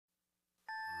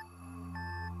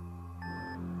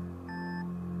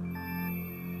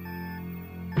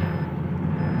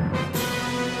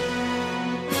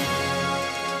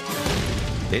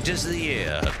It is the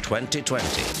year of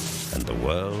 2020, and the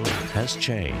world has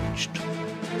changed.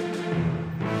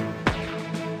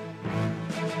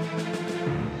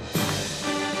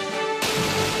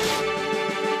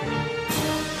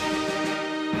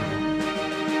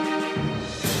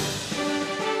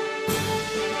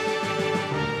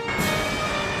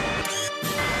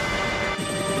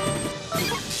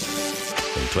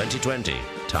 In 2020,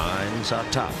 times are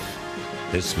tough.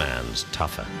 This man's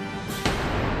tougher.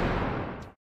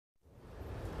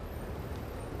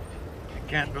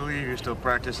 I can't believe you still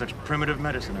practice such primitive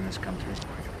medicine in this country.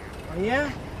 Oh,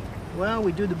 yeah? Well,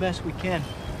 we do the best we can.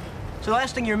 So the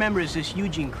last thing you remember is this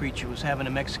Eugene creature was having a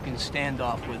Mexican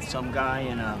standoff with some guy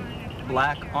in a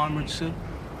black armored suit.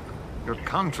 You're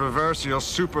controversial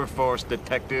superforce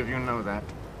detective, you know that.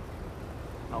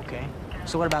 Okay.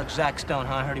 So what about Zach Stone,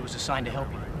 huh? I heard he was assigned to help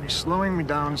you. He's slowing me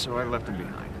down, so I left him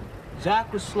behind.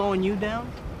 Zach was slowing you down?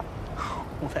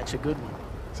 Well, that's a good one.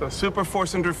 So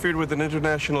Superforce interfered with an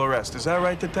international arrest. Is that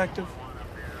right, Detective?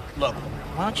 Look,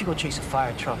 why don't you go chase a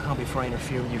fire truck, huh, before I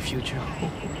interfere with your future?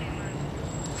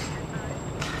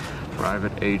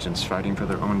 Private agents fighting for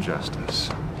their own justice.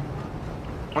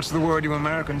 What's the word you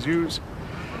Americans use?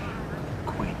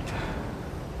 Quaint.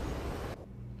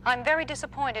 I'm very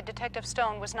disappointed Detective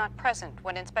Stone was not present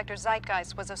when Inspector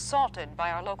Zeitgeist was assaulted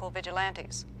by our local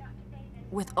vigilantes.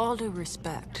 With all due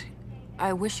respect,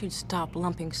 I wish you'd stop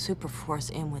lumping Superforce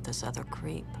in with this other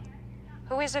creep.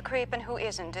 Who is a creep and who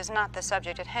isn't is not the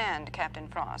subject at hand, Captain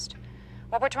Frost.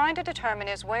 What we're trying to determine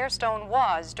is where Stone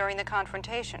was during the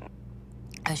confrontation.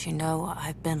 As you know,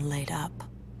 I've been laid up.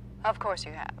 Of course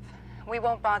you have. We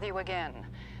won't bother you again.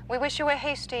 We wish you a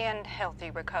hasty and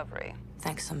healthy recovery.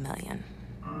 Thanks a million.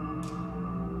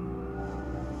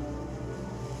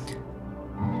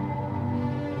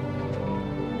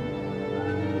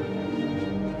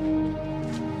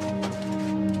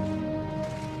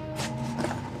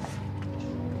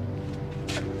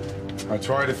 I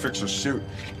tried to fix her suit.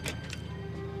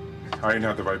 I didn't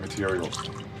have the right materials.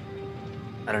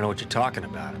 I don't know what you're talking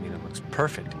about. I mean, it looks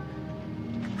perfect.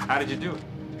 How did you do it?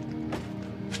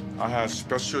 I had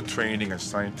special training and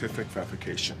scientific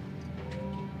fabrication.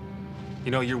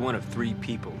 You know, you're one of 3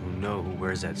 people who know who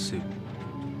wears that suit.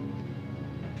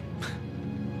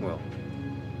 Well,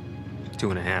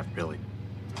 2.5, really.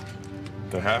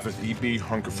 The half is E.B.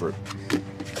 Hungerford.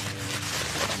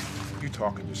 You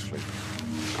talking this flavor.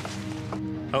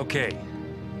 Okay,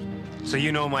 so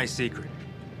you know my secret.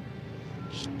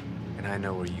 And I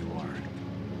know where you are.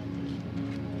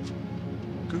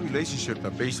 Good relationships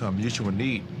are based on mutual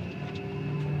need.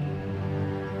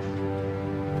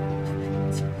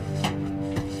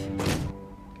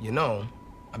 You know,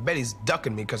 I bet he's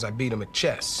ducking me because I beat him at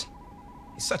chess.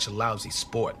 He's such a lousy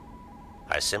sport.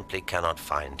 I simply cannot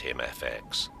find him,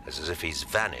 FX. It's as if he's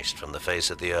vanished from the face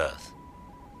of the earth.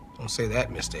 Don't say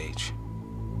that, Mr. H.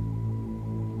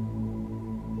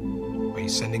 Are you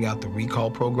sending out the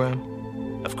recall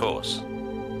program? Of course.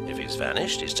 If he's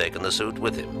vanished, he's taken the suit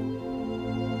with him.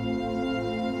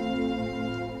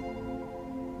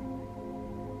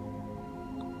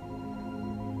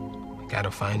 I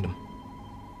gotta find him.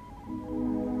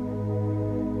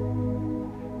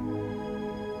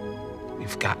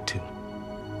 We've got to.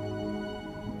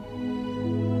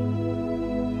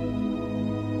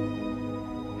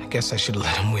 I guess I should have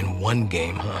let him win one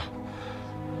game, huh?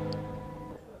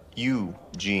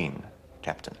 Eugene,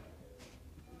 Captain.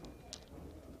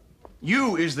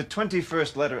 U is the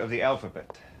 21st letter of the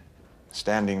alphabet,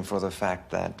 standing for the fact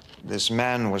that this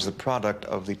man was the product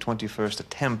of the 21st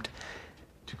attempt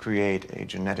to create a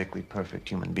genetically perfect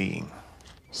human being.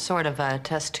 Sort of a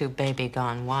test tube baby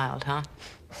gone wild, huh?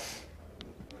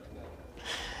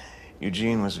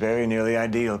 Eugene was very nearly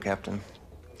ideal, Captain.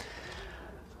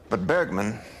 But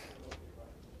Bergman,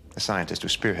 the scientist who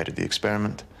spearheaded the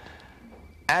experiment,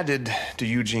 added to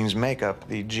Eugene's makeup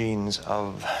the genes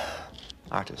of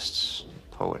artists,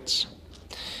 poets,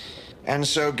 and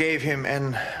so gave him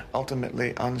an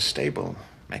ultimately unstable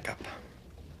makeup.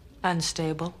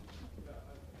 Unstable?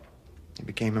 He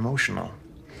became emotional,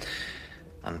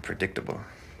 unpredictable,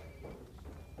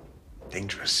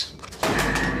 dangerous.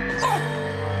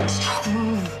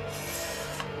 I'm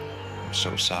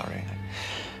so sorry.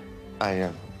 I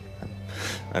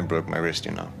broke my wrist,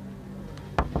 you know.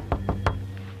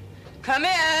 Come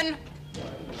in!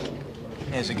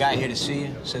 There's a guy here to see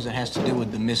you. Says it has to do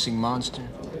with the missing monster.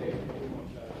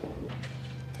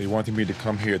 They wanted me to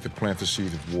come here to plant the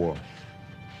seed of war.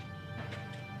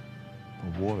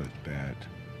 But war is bad.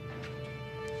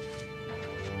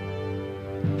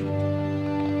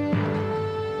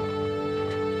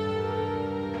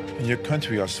 In your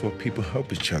country, I saw people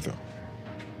help each other.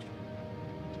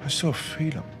 saw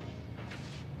freedom.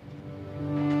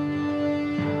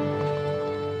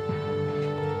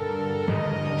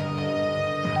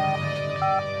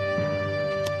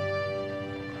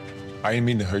 I didn't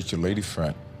mean to hurt your lady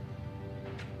friend.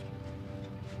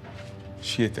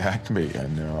 She attacked me,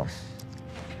 and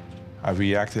I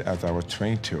reacted as I was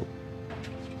trained to.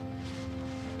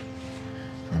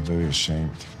 I'm very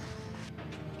ashamed.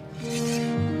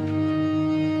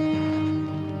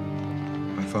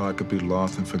 I thought I could be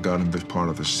lost and forgotten in this part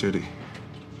of the city.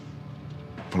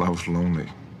 But I was lonely.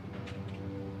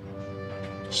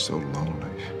 So lonely.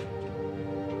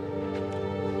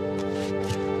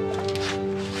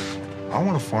 I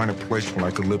want to find a place where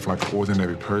I could live like an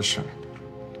ordinary person.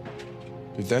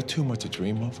 Is that too much to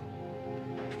dream of?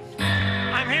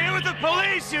 I'm here with the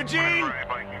police, Eugene!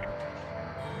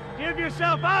 Give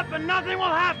yourself up and nothing will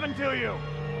happen to you!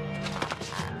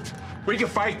 We can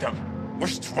fight them. We're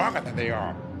stronger than they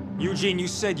are. Eugene, you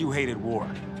said you hated war.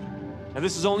 Now,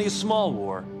 this is only a small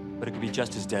war, but it could be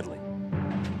just as deadly.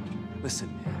 Listen,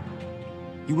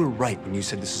 man, you were right when you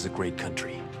said this is a great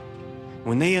country.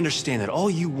 When they understand that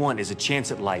all you want is a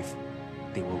chance at life,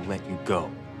 they will let you go.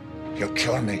 He'll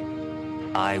kill me.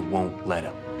 I won't let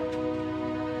him.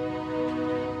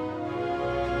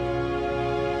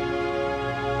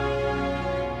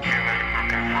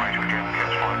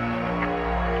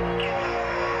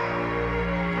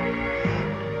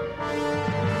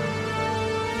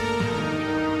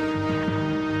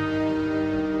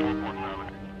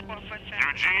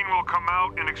 Eugene will come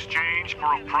out in exchange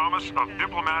for a promise of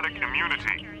diplomatic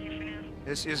immunity.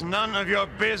 This is none of your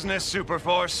business,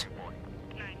 Superforce.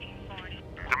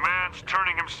 The man's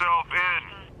turning himself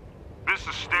in. This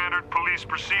is standard police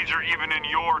procedure even in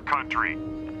your country.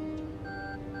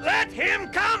 Let him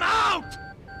come out!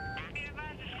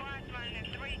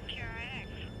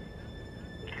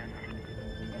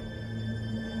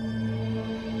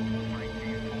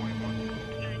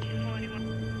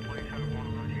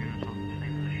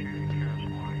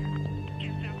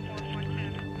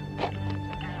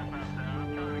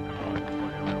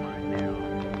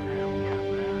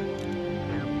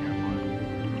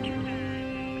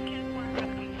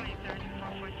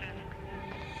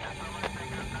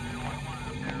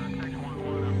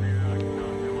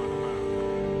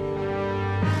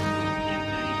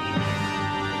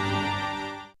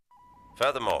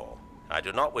 Furthermore, I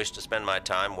do not wish to spend my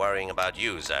time worrying about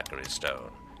you, Zachary Stone.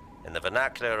 In the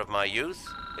vernacular of my youth,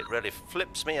 it really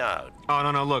flips me out.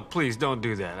 Oh, no, look, please don't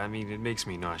do that. I mean, it makes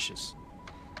me nauseous.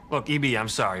 Look, EB, I'm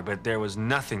sorry, but there was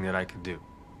nothing that I could do.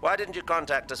 Why didn't you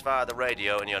contact us via the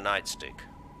radio in your nightstick?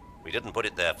 We didn't put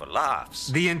it there for laughs.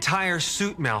 The entire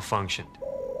suit malfunctioned.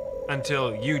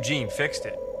 Until Eugene fixed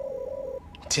it.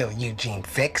 Till Eugene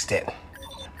fixed it.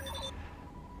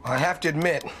 Well, I have to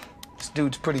admit, this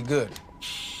dude's pretty good.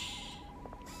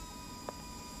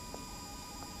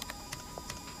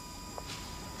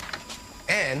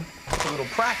 And, with a little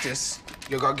practice,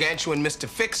 your gargantuan Mr.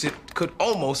 Fix-It could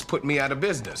almost put me out of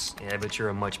business. Yeah, but you're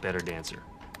a much better dancer.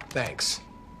 Thanks.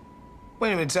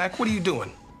 Wait a minute, Zach, what are you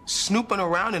doing? Snooping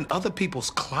around in other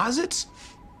people's closets?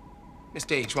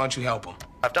 Mr. H, why don't you help him?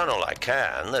 I've done all I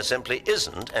can. There simply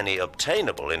isn't any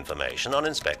obtainable information on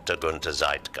Inspector Gunter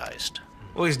Zeitgeist.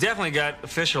 Well, he's definitely got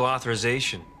official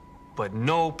authorization, but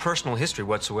no personal history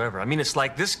whatsoever. I mean, it's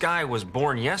like this guy was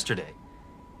born yesterday.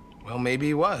 Well, maybe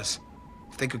he was.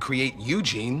 If they could create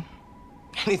Eugene,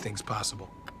 anything's possible.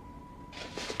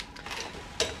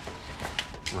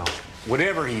 Well,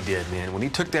 whatever he did, man, when he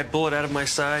took that bullet out of my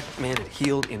side, man, it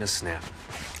healed in a snap.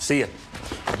 See ya.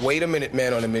 Wait a minute,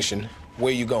 man on a mission.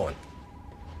 Where you going?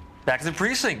 Back to the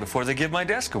precinct before they give my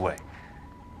desk away.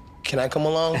 Can I come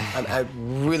along? I'd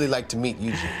really like to meet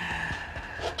Eugene.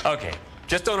 Okay,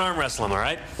 just don't arm wrestle him, all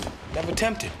right? Never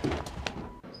tempted.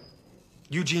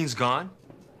 Eugene's gone?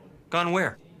 Gone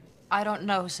where? I don't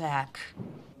know, Zach.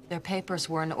 Their papers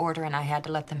were in order and I had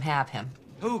to let them have him.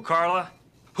 Who, Carla?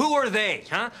 Who are they,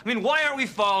 huh? I mean, why aren't we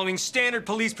following standard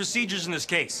police procedures in this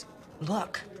case?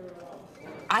 Look,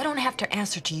 I don't have to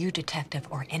answer to you, Detective,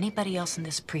 or anybody else in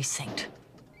this precinct.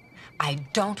 I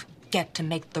don't get to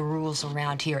make the rules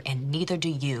around here, and neither do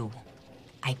you.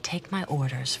 I take my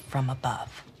orders from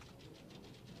above.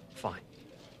 Fine.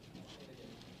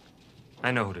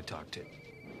 I know who to talk to.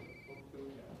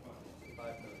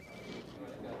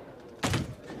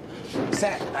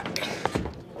 Zach,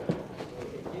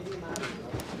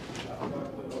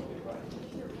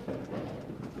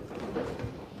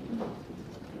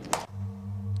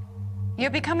 You're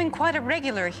becoming quite a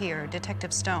regular here,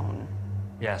 Detective Stone.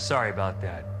 Yeah, sorry about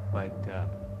that, but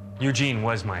Eugene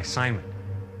was my assignment.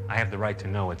 I have the right to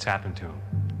know what's happened to him.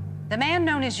 The man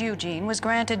known as Eugene was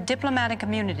granted diplomatic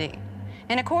immunity.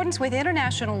 In accordance with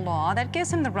international law, that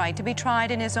gives him the right to be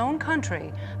tried in his own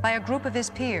country by a group of his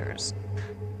peers.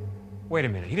 Wait a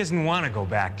minute, he doesn't want to go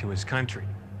back to his country.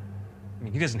 I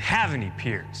mean, he doesn't have any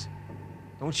peers.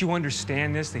 Don't you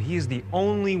understand this, that he is the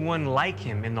only one like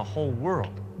him in the whole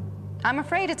world? I'm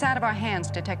afraid it's out of our hands,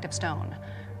 Detective Stone.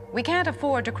 We can't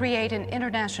afford to create an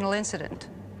international incident.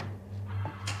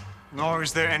 Nor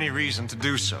is there any reason to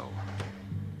do so.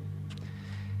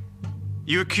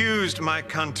 You accused my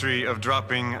country of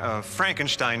dropping a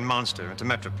Frankenstein monster into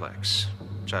Metroplex,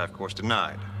 which I, of course,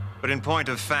 denied. But in point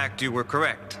of fact, you were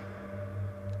correct.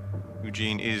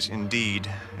 Eugene is indeed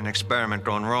an experiment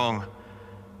gone wrong,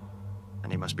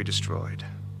 and he must be destroyed.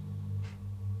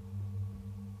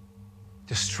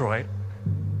 Destroyed?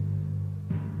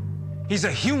 He's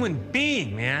a human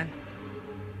being, man.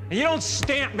 And you don't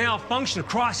stamp malfunction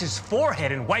across his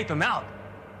forehead and wipe him out.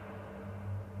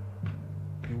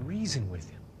 You reason with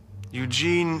him.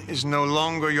 Eugene is no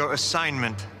longer your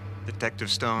assignment,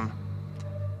 Detective Stone.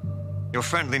 Your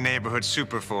friendly neighborhood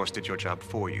superforce did your job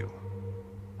for you.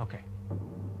 Okay.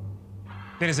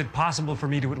 Then is it possible for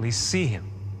me to at least see him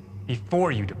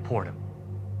before you deport him?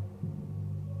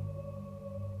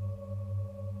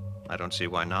 I don't see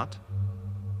why not.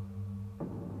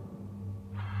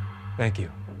 Thank you.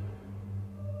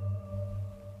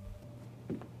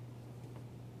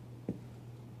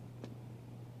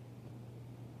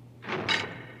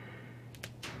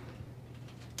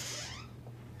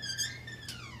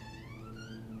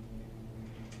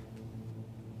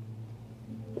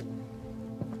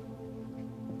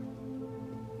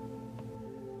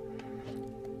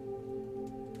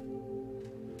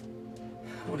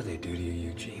 What do they do to you,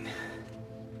 Eugene?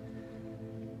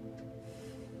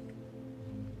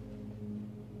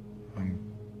 I'm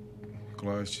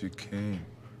glad you came.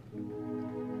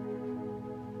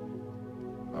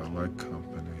 I like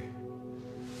company.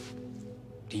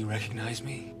 Do you recognize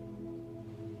me?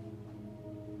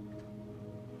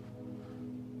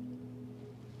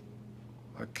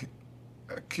 I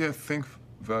can't think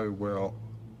very well.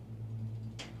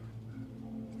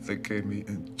 They gave me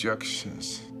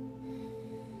injections.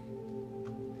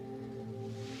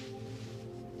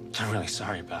 I'm really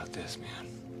sorry about this, man.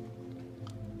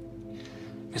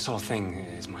 This whole thing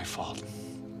is my fault.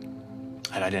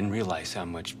 I didn't realize how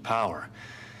much power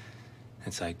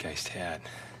that Zeitgeist had.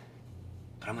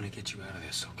 But I'm gonna get you out of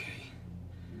this, okay?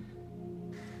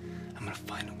 I'm gonna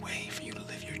find a way for you to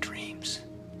live your dreams.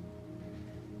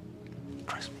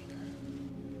 Trust me.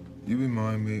 You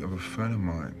remind me of a friend of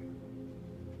mine.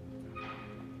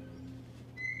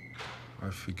 I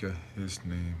forget his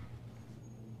name.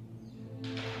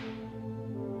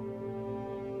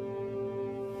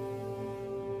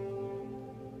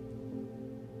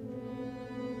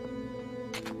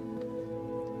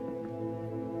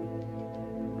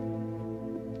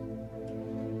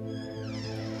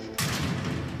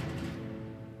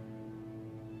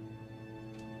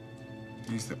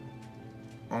 He's the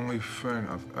only friend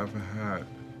I've ever had.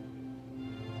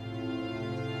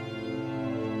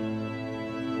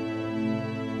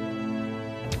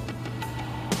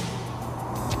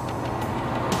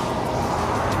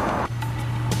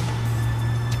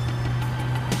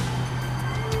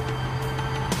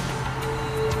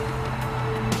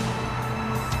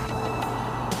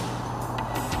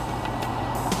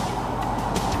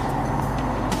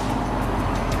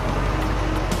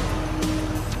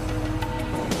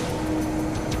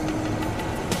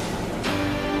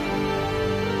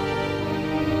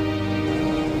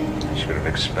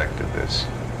 Expected this.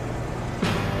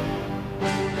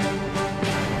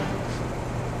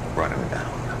 Run him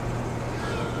down.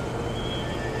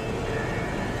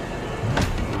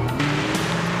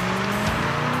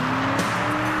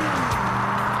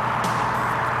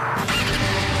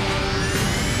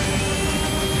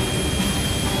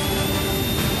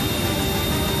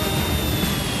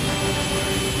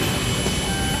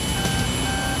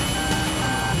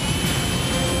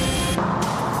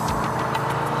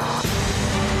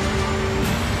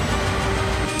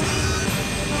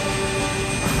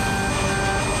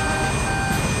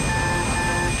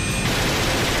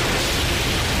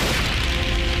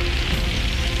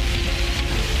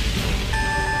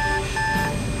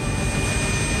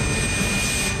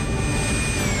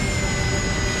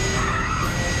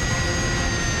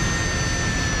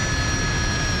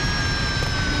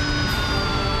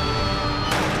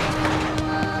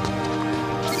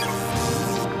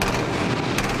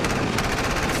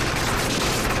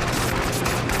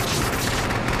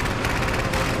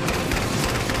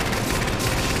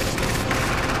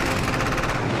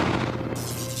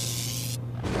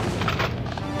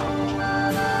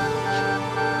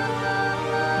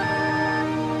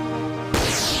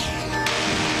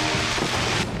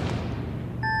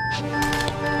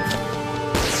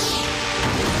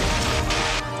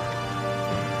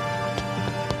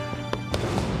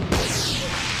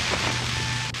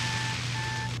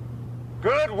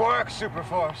 super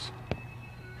force.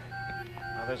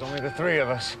 Now there's only the three of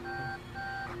us.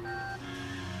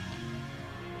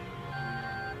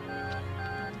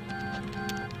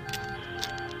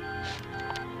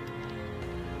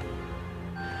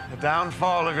 The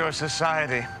downfall of your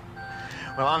society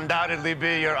will undoubtedly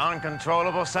be your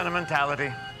uncontrollable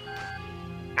sentimentality.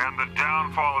 And the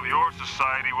downfall of your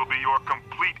society will be your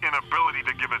complete inability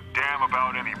to give a damn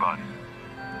about anybody.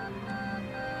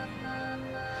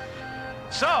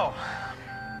 So,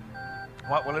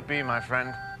 what will it be, my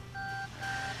friend?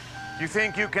 You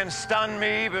think you can stun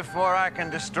me before I can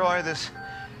destroy this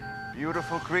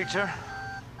beautiful creature?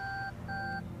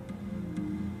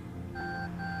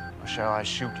 Or shall I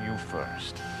shoot you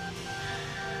first?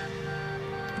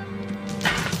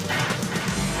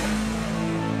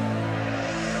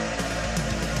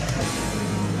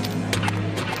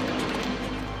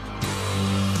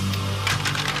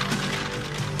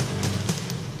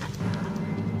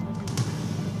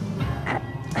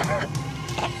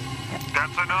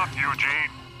 That's enough,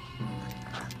 Eugene.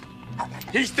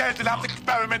 He says that I'm the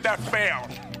experiment that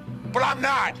failed. But I'm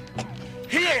not.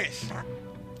 He is.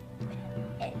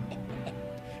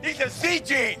 He's a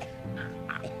Z-gene.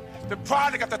 The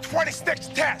product of the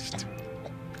 26th test.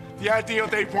 The ideal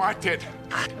they wanted.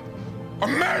 A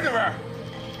murderer.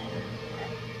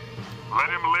 Let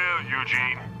him live,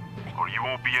 Eugene, or you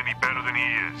won't be any better than he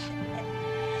is.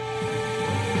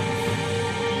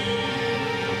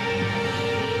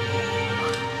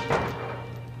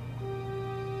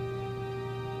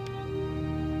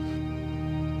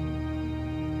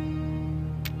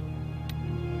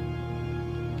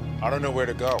 I don't know where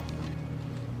to go.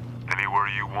 Anywhere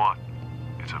you want.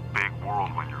 It's a big world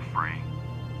when you're free.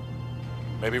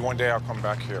 Maybe one day I'll come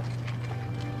back here.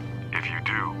 If you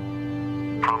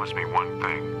do, promise me one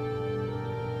thing.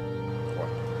 What?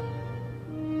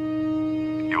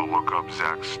 You'll look up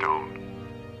Zach Stone.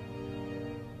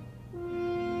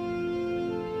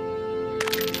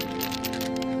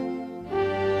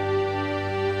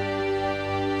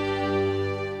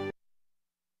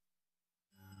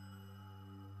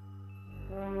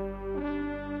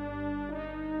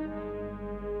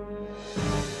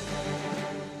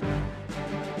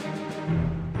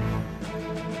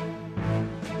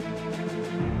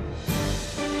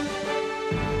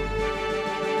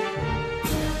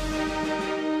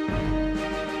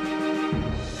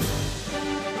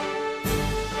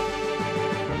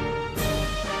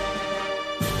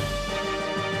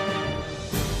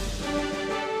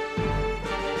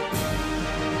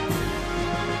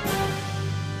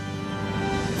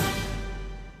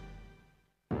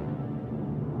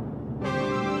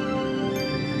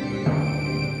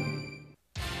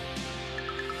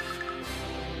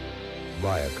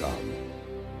 Viacom.